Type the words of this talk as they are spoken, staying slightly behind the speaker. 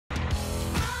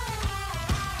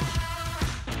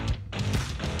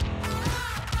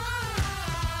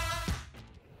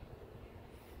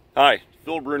Hi,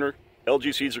 Phil Brunner,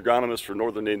 LG Seeds Agronomist for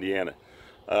Northern Indiana.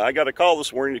 I got a call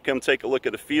this morning to come take a look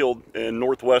at a field in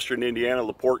northwestern Indiana,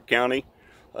 LaPorte County,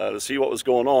 to see what was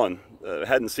going on.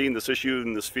 Hadn't seen this issue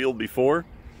in this field before.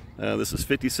 This is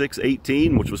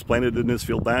 5618, which was planted in this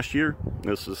field last year.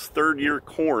 This is third-year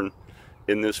corn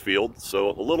in this field,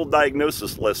 so a little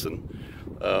diagnosis lesson.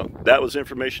 That was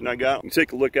information I got. You can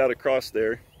take a look out across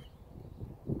there.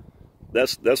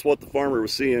 That's what the farmer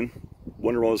was seeing,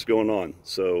 wondering what was going on.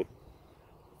 So,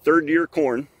 third-year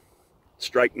corn,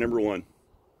 strike number 1.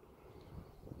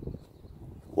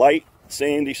 Light,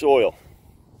 sandy soil.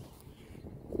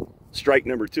 Strike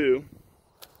number 2.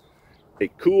 A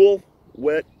cool,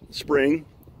 wet spring.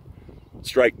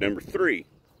 Strike number 3.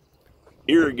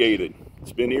 Irrigated.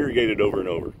 It's been irrigated over and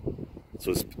over.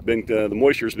 So it's been the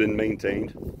moisture's been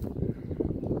maintained.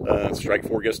 Strike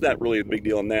 4, guess not really a big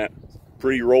deal on that.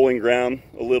 Pretty rolling ground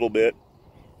a little bit.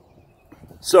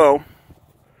 So,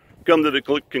 come to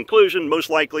the conclusion, most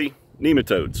likely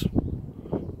nematodes.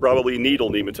 Probably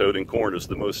needle nematode in corn is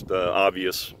the most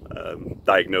obvious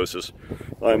diagnosis.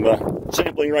 I'm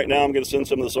sampling right now. I'm going to send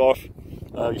some of this off.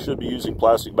 You should be using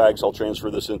plastic bags. I'll transfer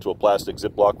this into a plastic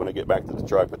Ziploc when I get back to the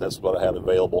truck, but that's what I have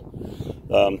available.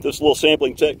 This little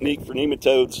sampling technique for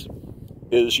nematodes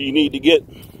is you need to get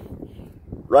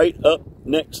right up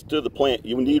next to the plant.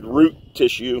 You need root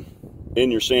tissue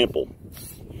in your sample.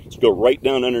 So go right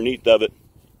down underneath of it,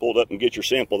 pull it up and get your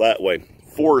sample that way.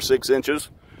 4 or 6 inches.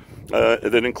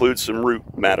 That includes some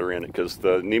root matter in it, because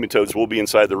the nematodes will be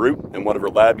inside the root, and whatever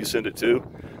lab you send it to,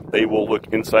 they will look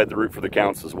inside the root for the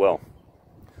counts as well.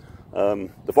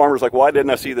 The farmer's like, well, why didn't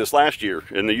I see this last year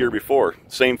and the year before?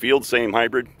 Same field, same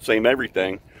hybrid, same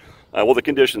everything. Well, the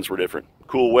conditions were different.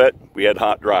 Cool, wet, we had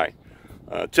hot, dry.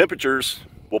 Temperatures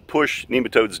will push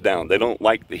nematodes down. They don't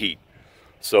like the heat.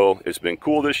 So it's been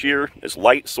cool this year. It's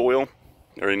light soil,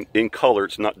 or in color,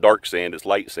 it's not dark sand, it's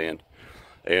light sand.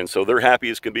 And so they're happy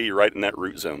as can be right in that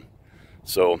root zone.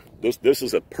 So this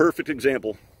is a perfect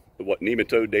example of what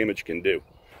nematode damage can do.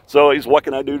 So what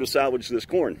can I do to salvage this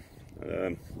corn?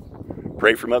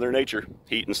 Pray for Mother Nature,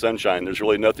 heat and sunshine. There's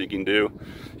really nothing you can do.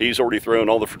 He's already thrown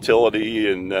all the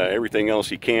fertility and everything else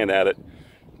he can at it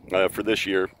for this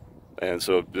year. And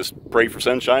so just pray for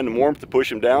sunshine and warmth to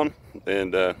push him down,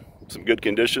 and some good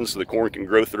conditions so the corn can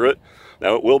grow through it.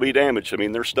 Now it will be damaged. I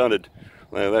mean, they're stunted.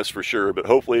 That's for sure, but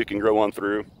hopefully it can grow on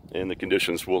through and the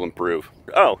conditions will improve.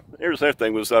 Oh, here's another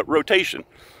thing, was rotation.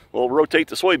 Well, rotate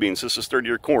the soybeans. This is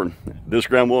third-year corn. This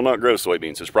ground will not grow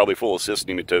soybeans. It's probably full of cyst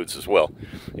nematodes as well.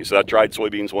 He said, I tried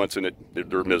soybeans once and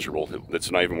they're miserable. It's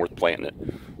not even worth planting it.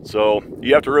 So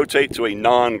you have to rotate to a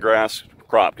non-grass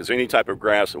crop, because any type of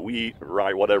grass, a wheat,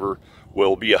 rye, whatever,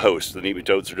 will be a host. The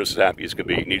nematodes are just as happy as can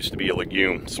be. It needs to be a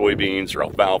legume, soybeans or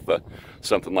alfalfa,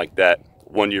 something like that.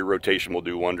 1-year rotation will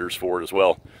do wonders for it as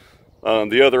well.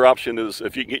 The other option is,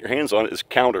 if you can get your hands on it, is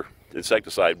counter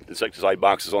insecticide. Insecticide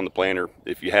boxes on the planter,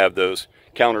 if you have those.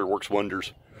 Counter works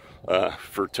wonders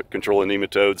for controlling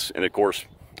nematodes. And of course,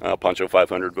 Poncho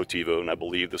 500 Votivo, and I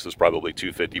believe this is probably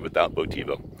 250 without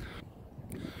Votivo.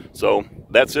 So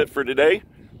that's it for today.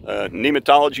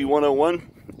 Nematology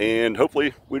 101, and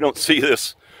hopefully we don't see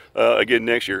this again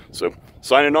next year. So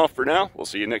signing off for now. We'll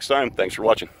see you next time. Thanks for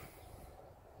watching.